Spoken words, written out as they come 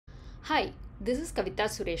Hi, this is Kavita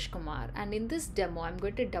Suresh Kumar, and in this demo I'm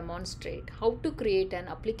going to demonstrate how to create an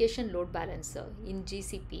application load balancer in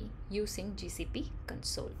GCP using GCP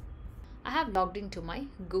console. I have logged into my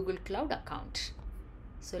Google Cloud account.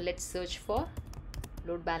 So let's search for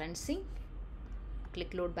load balancing,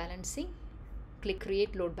 click load balancing, click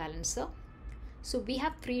create load balancer. So we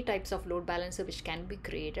have three types of load balancer which can be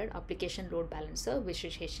created: application load balancer, which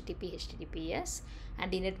is HTTP, HTTPS,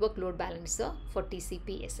 and the network load balancer for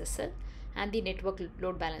TCP, SSL, and the network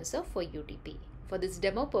load balancer for UDP. For this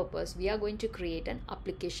demo purpose, we are going to create an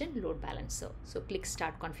application load balancer. So click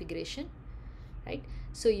start configuration, right?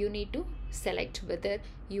 So you need to select whether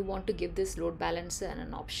you want to give this load balancer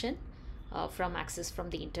an option from access from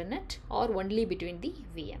the internet or only between the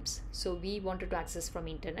VMs. So we wanted to access from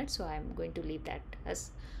internet, so I'm going to leave that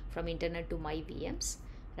as from internet to my VMs,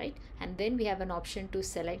 right? And then we have an option to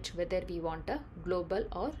select whether we want a global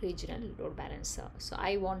or regional load balancer. So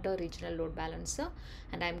I want a regional load balancer,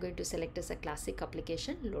 and I'm going to select as a classic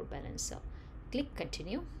application load balancer. Click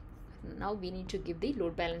continue. Now we need to give the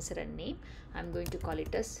load balancer a name. I'm going to call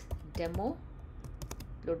it as demo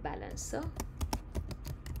load balancer.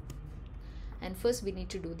 And first we need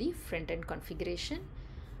to do the front-end configuration.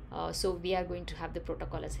 So we are going to have the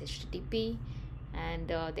protocol as HTTP, and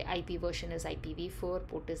the IP version is IPv4,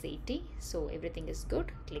 port is 80. So everything is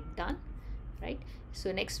good. Click done, right?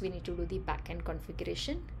 So next we need to do the backend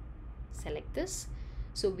configuration. Select this.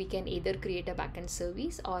 So we can either create a backend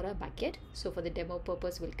service or a backend. So for the demo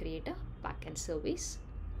purpose, we'll create a backend service,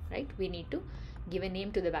 right? We need to give a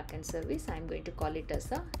name to the backend service. I'm going to call it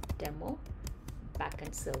as a demo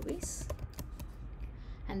backend service.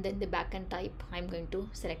 And then the backend type, I'm going to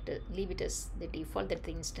select leave it as the default, that's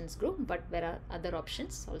the instance group, but there are other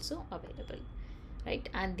options also available, right?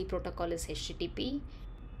 And the protocol is HTTP.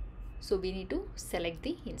 So we need to select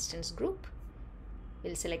the instance group.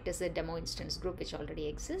 We'll select as a demo instance group which already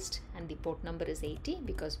exists, and the port number is 80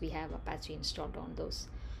 because we have Apache installed on those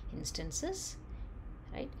instances,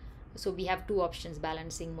 right? So we have two options: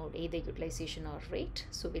 balancing mode, either utilization or rate.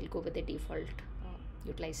 So we'll go with the default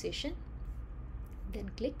utilization. Then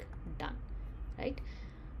click done, right?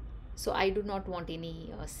 So I do not want any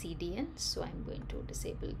CDN, so I'm going to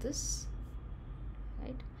disable this,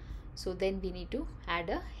 right? So then we need to add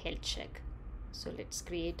a health check. So let's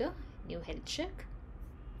create a new health check,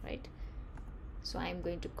 right? So I'm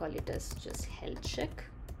going to call it as just health check.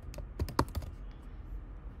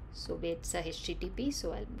 So it's a HTTP,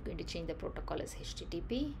 so I'm going to change the protocol as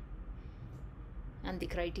HTTP, and the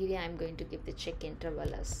criteria, I'm going to give the check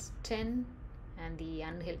interval as 10, and the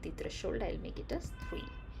unhealthy threshold, I'll make it as 3,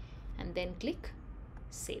 and then click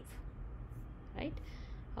save, right?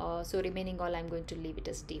 So remaining all, I'm going to leave it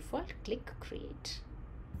as default. Click create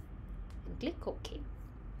and click OK.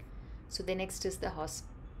 So the next is the host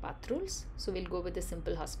path rules. So we'll go with the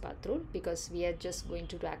simple host path rule because we are just going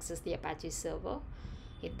to access the Apache server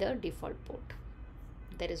in the default port.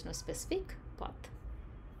 There is no specific path.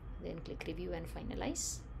 Then click review and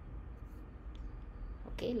finalize.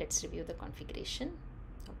 Okay, let's review the configuration.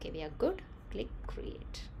 Okay, we are good. Click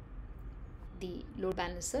create. The load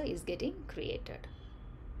balancer is getting created.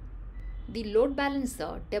 The load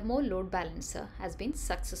balancer, demo load balancer, has been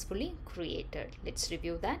successfully created. Let's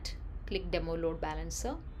review that. Click demo load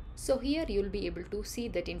balancer. So here you'll be able to see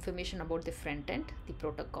that information about the front end, the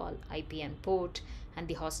protocol, IP and port, and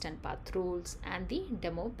the host and path rules, and the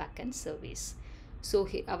demo backend service. So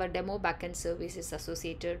here our demo backend service is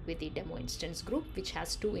associated with the demo instance group, which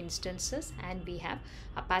has 2 instances, and we have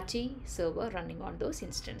Apache server running on those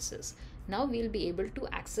instances. Now we'll be able to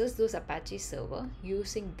access those Apache server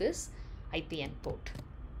using this IP and port.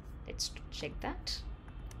 Let's check that.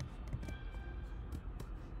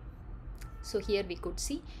 So here we could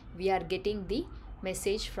see we are getting the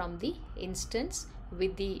message from the instance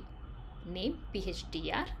with the name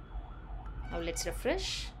PHDR. Now let's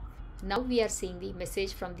refresh. Now we are seeing the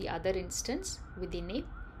message from the other instance with the name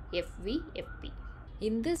FVFP.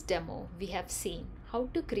 In this demo, we have seen how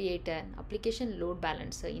to create an application load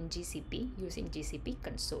balancer in GCP using GCP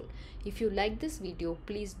console. If you like this video,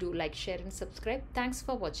 please do like, share and subscribe. Thanks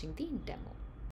for watching the demo.